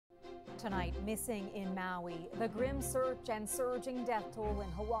Tonight, missing in Maui, the grim search and surging death toll in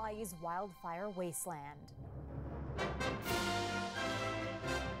Hawaii's wildfire wasteland.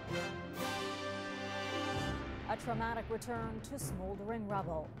 A traumatic return to smoldering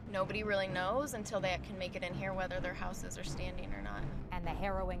rubble. Nobody really knows until they can make it in here whether their houses are standing or not. And the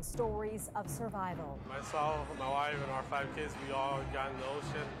harrowing stories of survival. Myself, my wife, and our 5 kids, we all got in the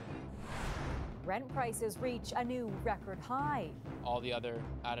ocean. Rent prices reach a new record high. All the other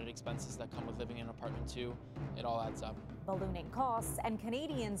added expenses that come with living in an apartment too, it all adds up. Ballooning costs and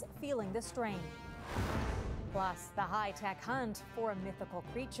Canadians feeling the strain. Plus, the high-tech hunt for a mythical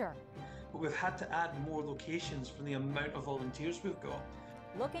creature. But we've had to add more locations for the amount of volunteers we've got.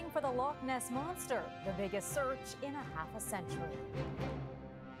 Looking for the Loch Ness monster, the biggest search in a half a century.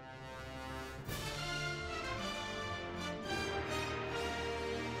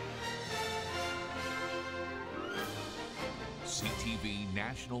 CTV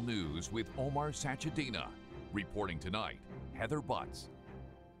National News with Omar Sachedina. Reporting tonight, Heather Butts.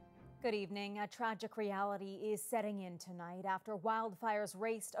 Good evening. A tragic reality is setting in tonight after wildfires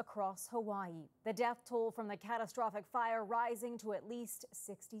raced across Hawaii. The death toll from the catastrophic fire rising to at least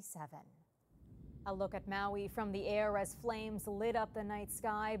 67. A look at Maui from the air as flames lit up the night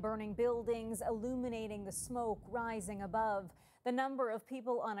sky, burning buildings, illuminating the smoke rising above. The number of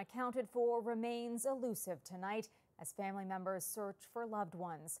people unaccounted for remains elusive tonight as family members search for loved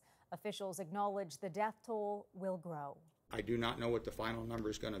ones. Officials acknowledge the death toll will grow. I do not know what the final number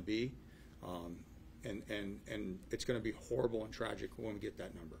is going to be, and it's going to be horrible and tragic when we get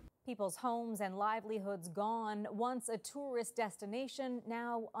that number. People's homes and livelihoods gone, once a tourist destination,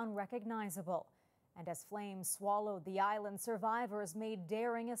 now unrecognizable. And as flames swallowed the island, survivors made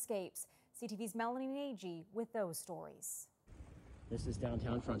daring escapes. CTV's Melanie Nagy with those stories. This is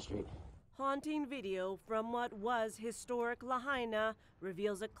downtown Front Street. Haunting video from what was historic Lahaina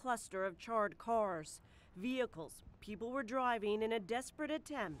reveals a cluster of charred cars, vehicles people were driving in a desperate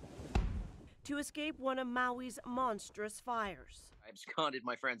attempt to escape one of Maui's monstrous fires. I absconded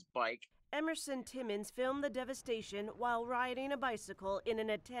my friend's bike. Emerson Timmons filmed the devastation while riding a bicycle in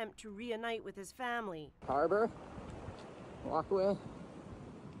an attempt to reunite with his family. Harbor, walkway,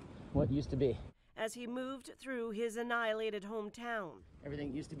 what used to be. As he moved through his annihilated hometown.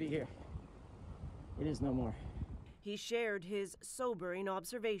 Everything used to be here. It is no more. He shared his sobering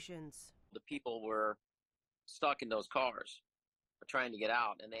observations. The people were stuck in those cars, trying to get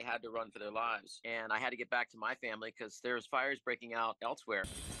out, and they had to run for their lives. And I had to get back to my family because there's fires breaking out elsewhere.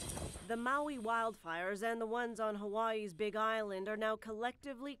 The Maui wildfires and the ones on Hawaii's Big Island are now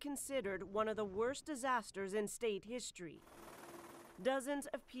collectively considered one of the worst disasters in state history. Dozens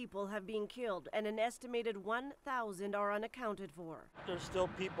of people have been killed and an estimated 1,000 are unaccounted for. There's still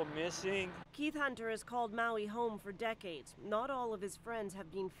people missing. Keith Hunter has called Maui home for decades. Not all of his friends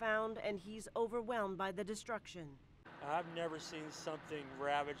have been found and he's overwhelmed by the destruction. I've never seen something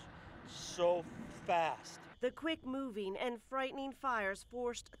ravage so fast. The quick-moving and frightening fires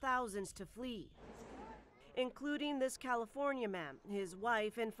forced thousands to flee, including this California man, his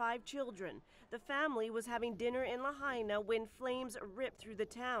wife, and 5 children. The family was having dinner in Lahaina when flames ripped through the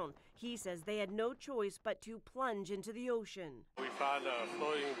town. He says they had no choice but to plunge into the ocean. We found a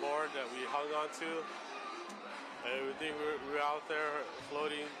floating board that we hung onto. And we think we were out there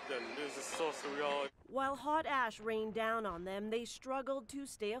floating, and this is so surreal. While hot ash rained down on them, they struggled to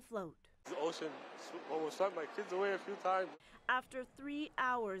stay afloat. The ocean almost swept my kids away a few times. After 3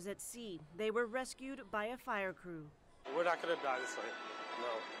 hours at sea, they were rescued by a fire crew. We're not going to die this way, no.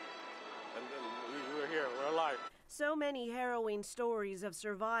 And we're here, we're alive. So many harrowing stories of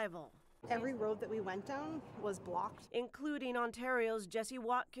survival. Every road that we went down was blocked. Including Ontario's Jessie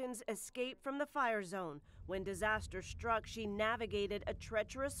Watkins' escape from the fire zone. When disaster struck, she navigated a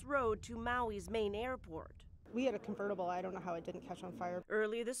treacherous road to Maui's main airport. We had a convertible. I don't know how it didn't catch on fire.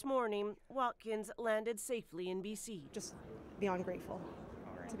 Early this morning, Watkins landed safely in BC. Just beyond grateful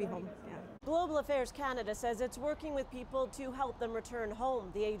to be home. Yeah. Global Affairs Canada says it's working with people to help them return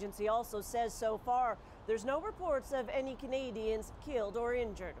home. The agency also says so far there's no reports of any Canadians killed or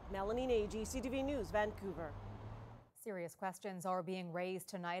injured. Melanie Nagy, CTV News, Vancouver. Serious questions are being raised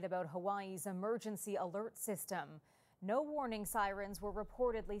tonight about Hawaii's emergency alert system. No warning sirens were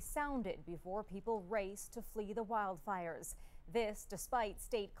reportedly sounded before people raced to flee the wildfires. This despite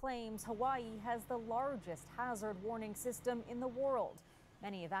state claims Hawaii has the largest hazard warning system in the world.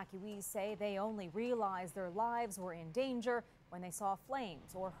 Many evacuees say they only realized their lives were in danger when they saw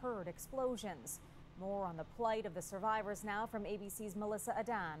flames or heard explosions. More on the plight of the survivors now from ABC's Melissa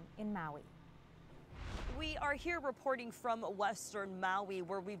Adan in Maui. We are here reporting from Western Maui,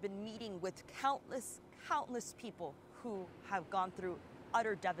 where we've been meeting with countless people who have gone through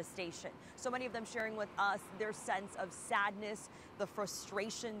utter devastation. So many of them sharing with us their sense of sadness, the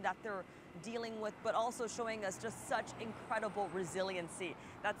frustration that they're dealing with, but also showing us just such incredible resiliency.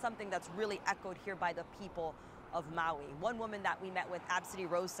 That's something that's really echoed here by the people of Maui. One woman that we met with, Absidy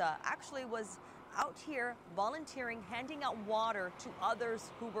Rosa, actually was out here volunteering, handing out water to others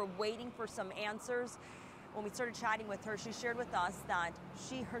who were waiting for some answers. When we started chatting with her, she shared with us that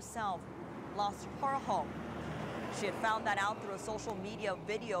she herself lost her home. She had found that out through a social media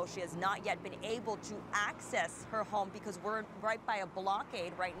video. She has not yet been able to access her home because we're right by a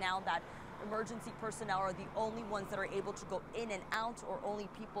blockade right now that emergency personnel are the only ones that are able to go in and out, or only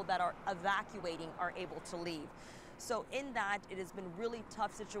people that are evacuating are able to leave. So in that, it has been a really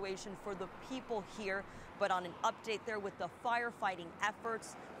tough situation for the people here. But on an update there with the firefighting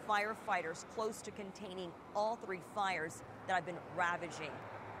efforts, firefighters close to containing all 3 fires that have been ravaging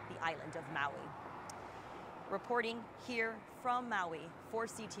the island of Maui. Reporting here from Maui for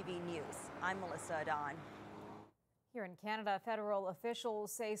CTV News, I'm Melissa Adon. Here in Canada, federal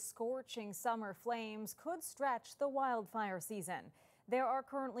officials say scorching summer flames could stretch the wildfire season. There are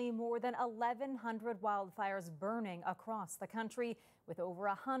currently more than 1,100 wildfires burning across the country, with over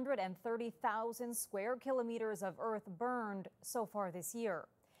 130,000 square kilometers of earth burned so far this year.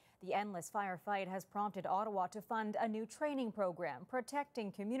 The endless firefight has prompted Ottawa to fund a new training program protecting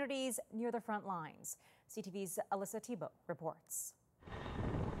communities near the front lines. CTV's Alyssa Thibault reports.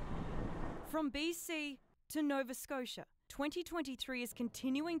 From BC to Nova Scotia, 2023 is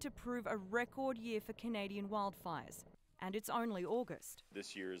continuing to prove a record year for Canadian wildfires, and it's only August.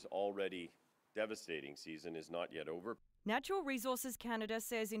 This year's already devastating season is not yet over. Natural Resources Canada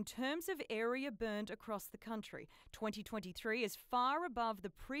says in terms of area burned across the country, 2023 is far above the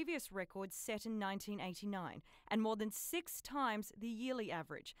previous record set in 1989 and more than 6 times the yearly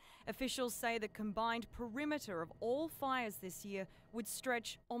average. Officials say the combined perimeter of all fires this year would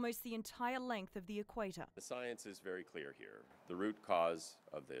stretch almost the entire length of the equator. The science is very clear here. The root cause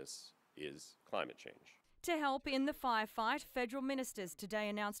of this is climate change. To help in the firefight, federal ministers today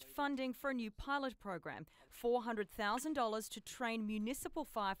announced funding for a new pilot program, $400,000 to train municipal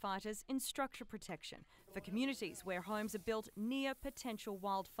firefighters in structure protection for communities where homes are built near potential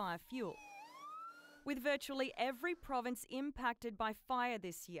wildfire fuel. With virtually every province impacted by fire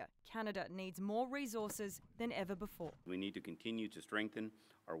this year, Canada needs more resources than ever before. We need to continue to strengthen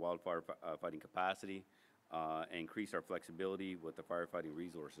our wildfire fighting capacity, and increase our flexibility with the firefighting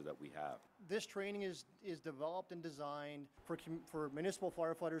resources that we have. This training is developed and designed for municipal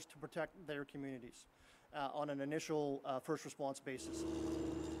firefighters to protect their communities on an initial first response basis.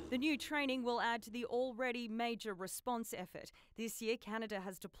 The new training will add to the already major response effort. This year, Canada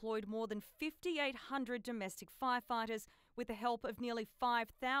has deployed more than 5,800 domestic firefighters with the help of nearly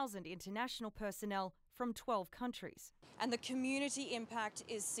 5,000 international personnel from 12 countries. And the community impact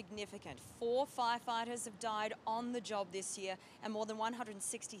is significant. 4 firefighters have died on the job this year, and more than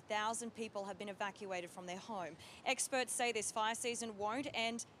 160,000 people have been evacuated from their home. Experts say this fire season won't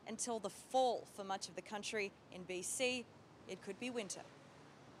end until the fall for much of the country. In BC, it could be winter.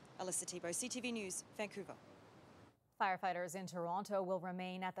 Alyssa Thibault, CTV News, Vancouver. Firefighters in Toronto will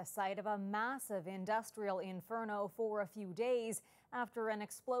remain at the site of a massive industrial inferno for a few days after an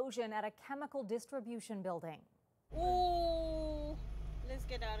explosion at a chemical distribution building. Ooh, let's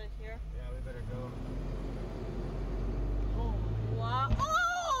get out of here. Yeah, we better go. Oh, wow.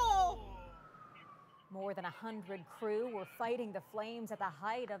 Oh! More than 100 crew were fighting the flames at the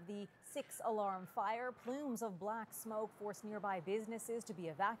height of the 6-alarm fire. Plumes of black smoke forced nearby businesses to be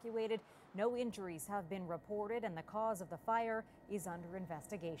evacuated. No injuries have been reported, and the cause of the fire is under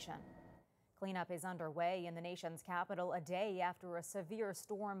investigation. Cleanup is underway in the nation's capital a day after a severe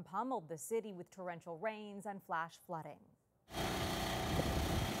storm pummeled the city with torrential rains and flash flooding.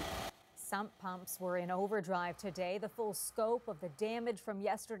 Sump pumps were in overdrive today. The full scope of the damage from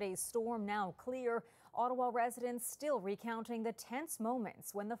yesterday's storm now clear. Ottawa residents still recounting the tense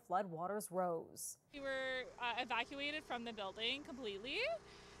moments when the floodwaters rose. We were evacuated from the building completely,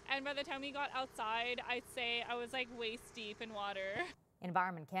 and by the time we got outside, I'd say I was like waist deep in water.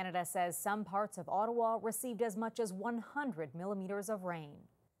 Environment Canada says some parts of Ottawa received as much as 100 millimeters of rain.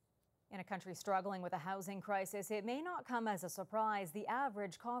 In a country struggling with a housing crisis, it may not come as a surprise. The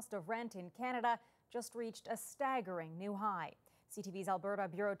average cost of rent in Canada just reached a staggering new high. CTV's Alberta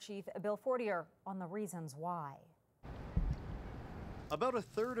Bureau Chief Bill Fortier on the reasons why. About a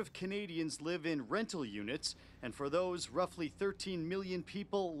third of Canadians live in rental units, and for those roughly 13 million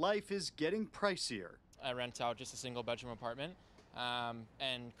people, life is getting pricier. I rent out just a single bedroom apartment.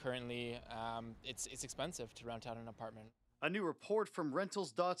 And currently it's expensive to rent out an apartment. A new report from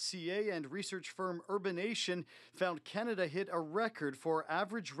rentals.ca and research firm Urbanation found Canada hit a record for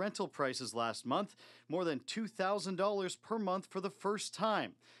average rental prices last month, more than $2,000 per month for the first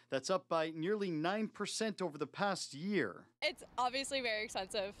time. That's up by nearly 9% over the past year. It's obviously very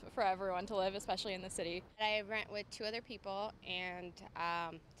expensive for everyone to live, especially in the city. I rent with 2 other people, and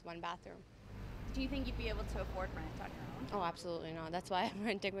it's 1 bathroom. Do you think you'd be able to afford rent on your own? Oh, absolutely not. That's why I'm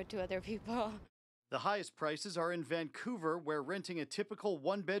renting with 2 other people. The highest prices are in Vancouver, where renting a typical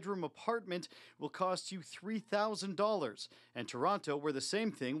 1-bedroom apartment will cost you $3,000, and Toronto, where the same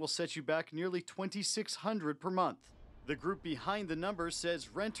thing will set you back nearly $2,600 per month. The group behind the numbers says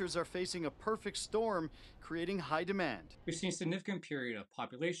renters are facing a perfect storm, creating high demand. We've seen a significant period of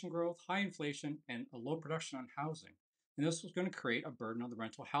population growth, high inflation, and a low production on housing. And this was going to create a burden on the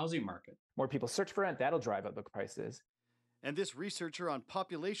rental housing market. More people search for rent, that'll drive up the prices. And this researcher on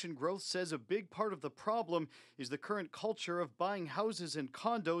population growth says a big part of the problem is the current culture of buying houses and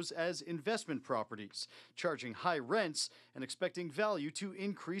condos as investment properties, charging high rents and expecting value to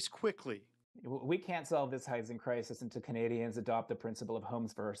increase quickly. We can't solve this housing crisis until Canadians adopt the principle of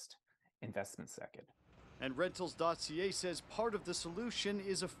homes first, investments second. And rentals.ca says part of the solution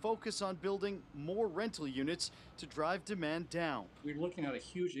is a focus on building more rental units to drive demand down. We're looking at a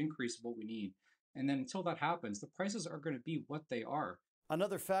huge increase of what we need. And then until that happens, the prices are going to be what they are.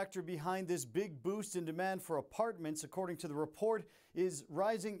 Another factor behind this big boost in demand for apartments, according to the report, is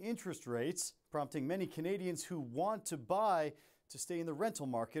rising interest rates, prompting many Canadians who want to buy to stay in the rental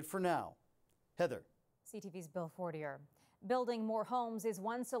market for now. Heather. CTV's Bill Fortier. Building more homes is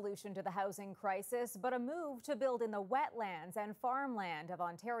one solution to the housing crisis, but a move to build in the wetlands and farmland of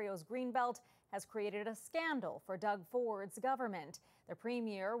Ontario's Greenbelt has created a scandal for Doug Ford's government. The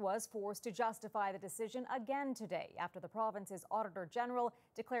Premier was forced to justify the decision again today after the province's Auditor General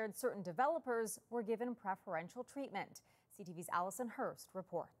declared certain developers were given preferential treatment. CTV's Allison Hurst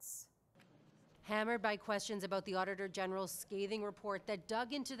reports. Hammered by questions about the Auditor General's scathing report that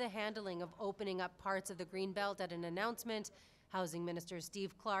dug into the handling of opening up parts of the Greenbelt at an announcement, Housing Minister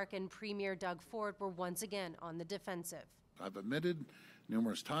Steve Clark and Premier Doug Ford were once again on the defensive. I've admitted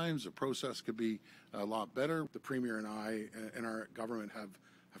numerous times the process could be a lot better. The Premier and I and our government have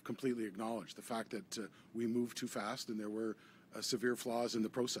completely acknowledged the fact that we moved too fast and there were severe flaws in the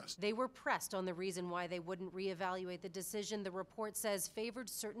process. They were pressed on the reason why they wouldn't reevaluate the decision the report says favored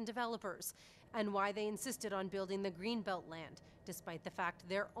certain developers and why they insisted on building the Greenbelt land, despite the fact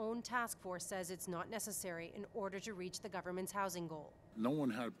their own task force says it's not necessary in order to reach the government's housing goal. No one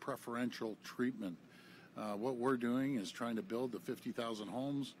had preferential treatment. What we're doing is trying to build the 50,000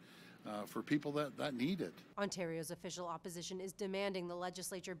 homes for people that need it. Ontario's official opposition is demanding the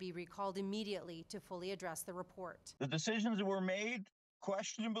legislature be recalled immediately to fully address the report. The decisions that were made,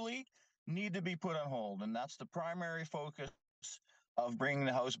 questionably, need to be put on hold, and that's the primary focus of bringing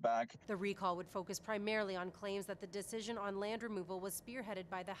the House back. The recall would focus primarily on claims that the decision on land removal was spearheaded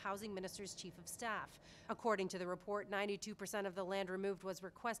by the Housing Minister's Chief of Staff. According to the report, 92% of the land removed was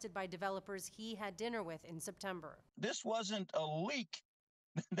requested by developers he had dinner with in September. This wasn't a leak.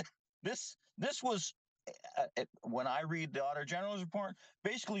 This was, when I read the Auditor General's report,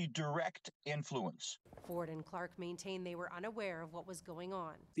 basically direct influence. Ford and Clark maintain they were unaware of what was going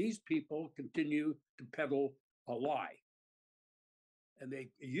on. These people continue to peddle a lie, and they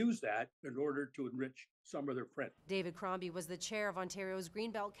use that in order to enrich some of their friends. David Crombie was the chair of Ontario's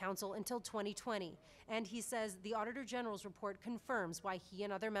Greenbelt Council until 2020, and he says the Auditor General's report confirms why he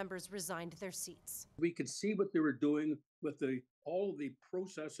and other members resigned their seats. We could see what they were doing with all the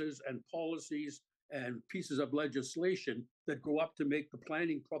processes and policies and pieces of legislation that go up to make the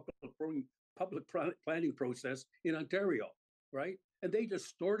public planning process in Ontario, right? And they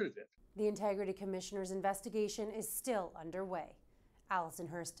distorted it. The Integrity Commissioner's investigation is still underway. Allison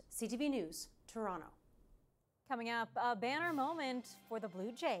Hurst, CTV News, Toronto. Coming up, a banner moment for the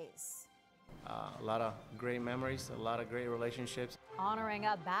Blue Jays. A lot of great memories, a lot of great relationships. Honoring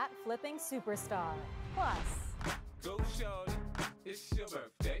a bat-flipping superstar. Plus, go shorty, it's your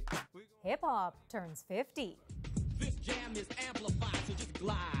birthday. hip-hop turns 50. This jam is amplified, so just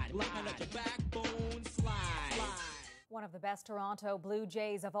glide. And let your backbone slide. One of the best Toronto Blue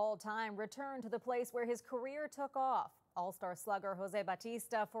Jays of all time returned to the place where his career took off. All-star slugger Jose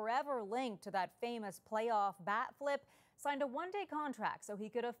Bautista, forever linked to that famous playoff bat flip, signed a one-day contract so he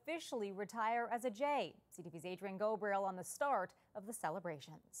could officially retire as a Jay. CTV's Adrian Gobriel on the start of the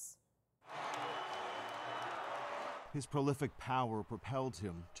celebrations. His prolific power propelled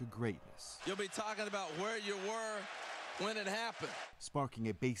him to greatness. You'll be talking about where you were when it happened. Sparking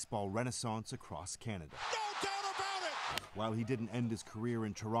a baseball renaissance across Canada. No doubt about it! While he didn't end his career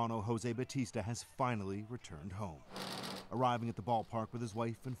in Toronto, Jose Bautista has finally returned home. arriving at the ballpark with his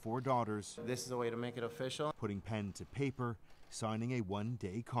wife and 4 daughters. This is a way to make it official. Putting pen to paper, signing a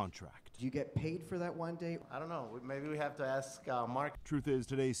 1-day contract. Do you get paid for that 1 day? I don't know. Maybe we have to ask Mark. Truth is,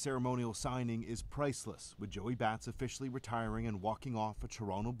 today's ceremonial signing is priceless, with Joey Bats officially retiring and walking off a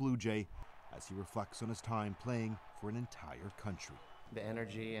Toronto Blue Jay as he reflects on his time playing for an entire country. The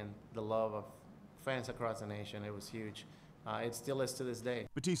energy and the love of fans across the nation, it was huge. It still is to this day.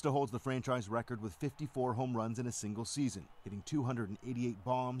 Bautista holds the franchise record with 54 home runs in a single season, hitting 288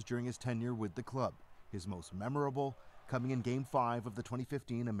 bombs during his tenure with the club. His most memorable coming in Game 5 of the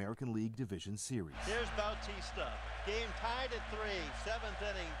 2015 American League Division Series. Here's Bautista. Game tied at 3, 7th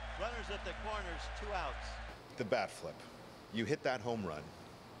inning. Runners at the corners, 2 outs. The bat flip. You hit that home run.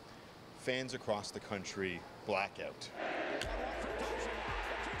 Fans across the country black out.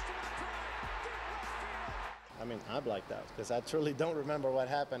 I mean, I blacked out because I truly don't remember what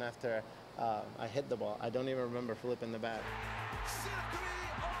happened after I hit the ball. I don't even remember flipping the bat.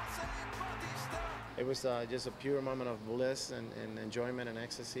 It was just a pure moment of bliss and enjoyment and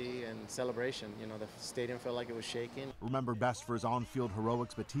ecstasy and celebration. You know, the stadium felt like it was shaking. Remembered best for his on-field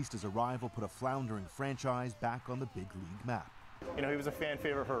heroics, Bautista's arrival put a floundering franchise back on the big league map. You know, he was a fan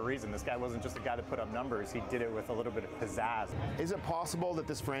favorite for a reason. This guy wasn't just a guy that put up numbers. He did it with a little bit of pizzazz. Is it possible that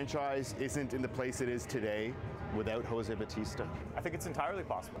this franchise isn't in the place it is today without Jose Bautista? I think it's entirely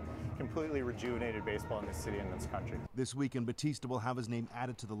possible. Completely rejuvenated baseball in this city and this country. This weekend, Bautista will have his name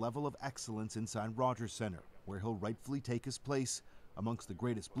added to the level of excellence inside Rogers Center, where he'll rightfully take his place amongst the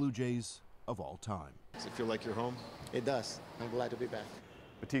greatest Blue Jays of all time. Does it feel like you're home? It does. I'm glad to be back.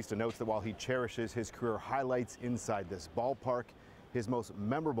 Bautista notes that while he cherishes his career highlights inside this ballpark, his most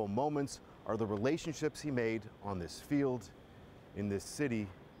memorable moments are the relationships he made on this field, in this city,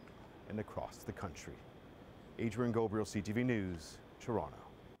 and across the country. Adrian Gabriel, CTV News, Toronto.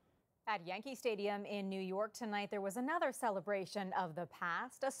 At Yankee Stadium in New York tonight, there was another celebration of the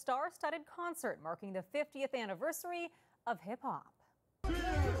past, a star-studded concert marking the 50th anniversary of hip-hop.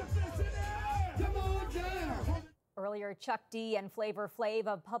 Earlier, Chuck D and Flavor Flav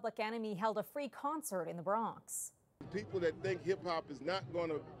of Public Enemy held a free concert in the Bronx. People that think hip-hop is not going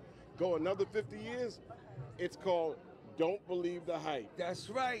to go another 50 years, it's called Don't Believe the Hype. That's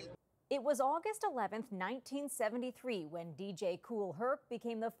right. It was August 11th, 1973, when DJ Kool Herc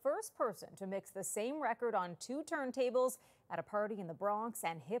became the first person to mix the same record on 2 turntables at a party in the Bronx,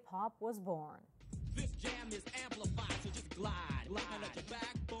 and hip-hop was born. This jam is amplified, so just glide. Let your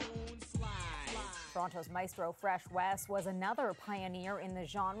backbone slide. Toronto's maestro Fresh Wes was another pioneer in the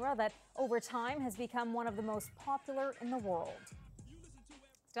genre that over time has become one of the most popular in the world.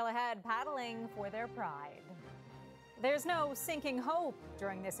 Still ahead, paddling for their pride. There's no sinking hope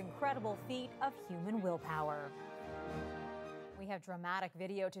during this incredible feat of human willpower. We have dramatic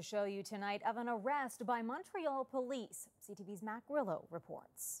video to show you tonight of an arrest by Montreal police. CTV's Matt Grillo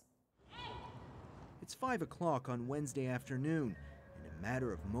reports. It's 5 o'clock on Wednesday afternoon. In a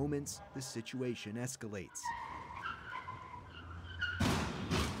matter of moments, the situation escalates.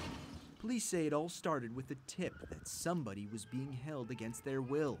 Police say it all started with a tip that somebody was being held against their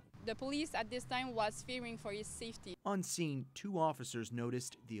will. The police at this time was fearing for his safety. On scene, 2 officers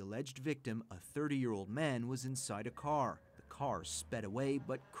noticed the alleged victim, a 30-year-old man, was inside a car. The car sped away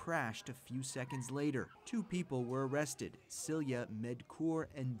but crashed a few seconds later. 2 people were arrested. Celia Medcourt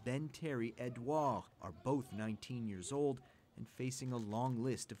and Ben Terry Edouard are both 19 years old and facing a long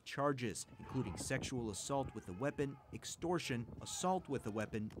list of charges, including sexual assault with a weapon, extortion, assault with a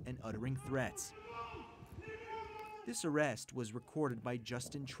weapon, and uttering threats. This arrest was recorded by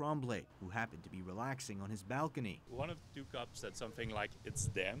Justin Tremblay, who happened to be relaxing on his balcony. One of the 2 cops said something like, "It's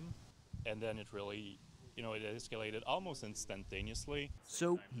them," and then it really, it escalated almost instantaneously.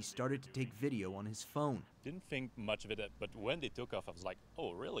 So he started to take video on his phone. Didn't think much of it, but when they took off, I was like,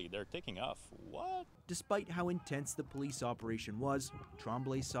 oh, really? They're taking off? What? Despite how intense the police operation was,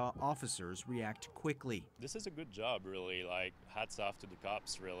 Tremblay saw officers react quickly. This is a good job, really. Like, hats off to the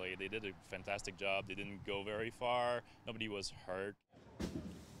cops, really. They did a fantastic job. They didn't go very far. Nobody was hurt.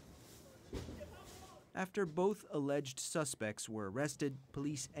 After both alleged suspects were arrested,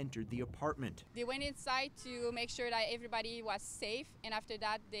 police entered the apartment. They went inside to make sure that everybody was safe, and after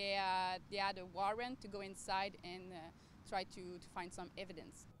that they had a warrant to go inside and try to find some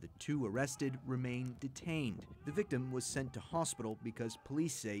evidence. The 2 arrested remain detained. The victim was sent to hospital because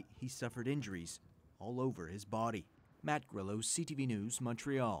police say he suffered injuries all over his body. Matt Grillo, CTV News,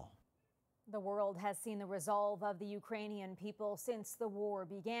 Montreal. The world has seen the resolve of the Ukrainian people since the war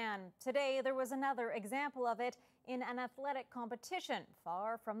began. Today, there was another example of it in an athletic competition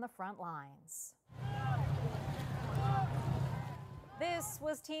far from the front lines. This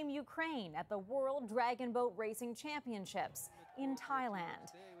was Team Ukraine at the World Dragon Boat Racing Championships in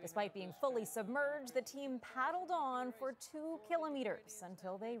Thailand. Despite being fully submerged, the team paddled on for 2 kilometers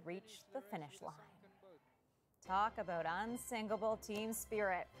until they reached the finish line. Talk about unsinkable team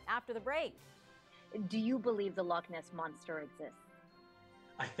spirit. After the break. Do you believe the Loch Ness Monster exists?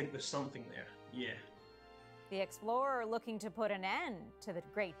 I think there's something there, yeah. The explorer looking to put an end to the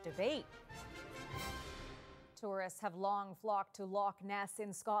great debate. Tourists have long flocked to Loch Ness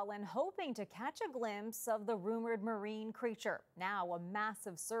in Scotland, hoping to catch a glimpse of the rumored marine creature. Now, a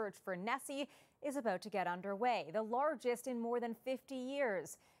massive search for Nessie is about to get underway, the largest in more than 50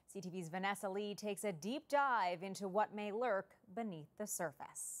 years. CTV's Vanessa Lee takes a deep dive into what may lurk beneath the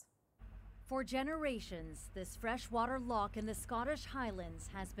surface. For generations, this freshwater loch in the Scottish Highlands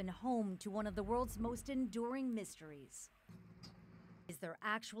has been home to one of the world's most enduring mysteries. Is there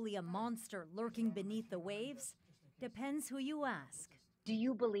actually a monster lurking beneath the waves? Depends who you ask. Do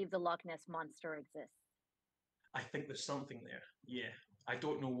you believe the Loch Ness Monster exists? I think there's something there, yeah. I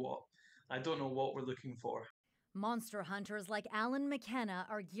don't know what. I don't know what we're looking for. Monster hunters like Alan McKenna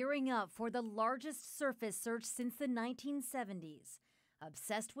are gearing up for the largest surface search since the 1970s.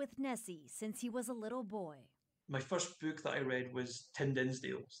 Obsessed with Nessie since he was a little boy. My first book that I read was Tim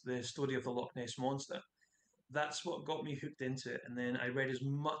Dinsdale's The Story of the Loch Ness Monster. That's what got me hooked into it, and then I read as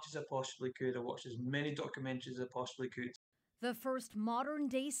much as I possibly could. I watched as many documentaries as I possibly could. The first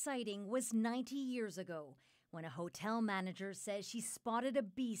modern-day sighting was 90 years ago, when a hotel manager says she spotted a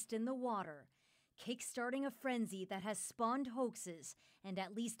beast in the water, kickstarting a frenzy that has spawned hoaxes and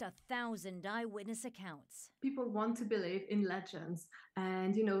at least 1,000 eyewitness accounts. People want to believe in legends,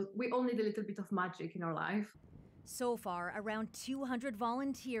 and we all need a little bit of magic in our life. So far, around 200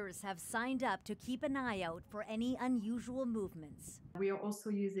 volunteers have signed up to keep an eye out for any unusual movements. We are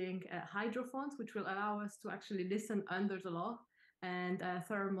also using hydrophones, which will allow us to actually listen under the loch, and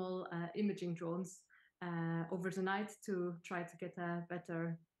thermal imaging drones over the night to try to get a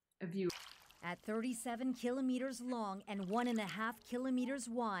better view. At 37 kilometers long and 1.5 kilometers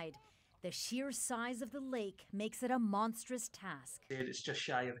wide, the sheer size of the lake makes it a monstrous task. It's just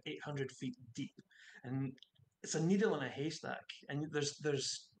shy of 800 feet deep, and it's a needle in a haystack. And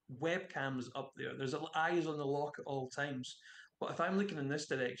there's webcams up there. There's eyes on the loch at all times. But if I'm looking in this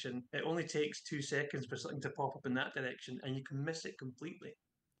direction, it only takes 2 seconds for something to pop up in that direction, and you can miss it completely.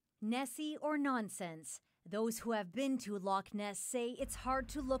 Nessie or nonsense, those who have been to Loch Ness say it's hard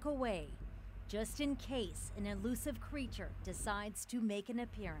to look away, just in case an elusive creature decides to make an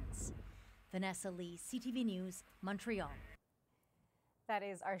appearance. Vanessa Lee, CTV News, Montreal. That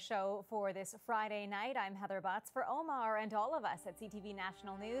is our show for this Friday night. I'm Heather Butts. For Omar and all of us at CTV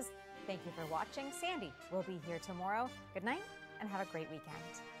National News, thank you for watching. Sandy will be here tomorrow. Good night and have a great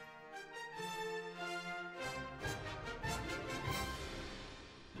weekend.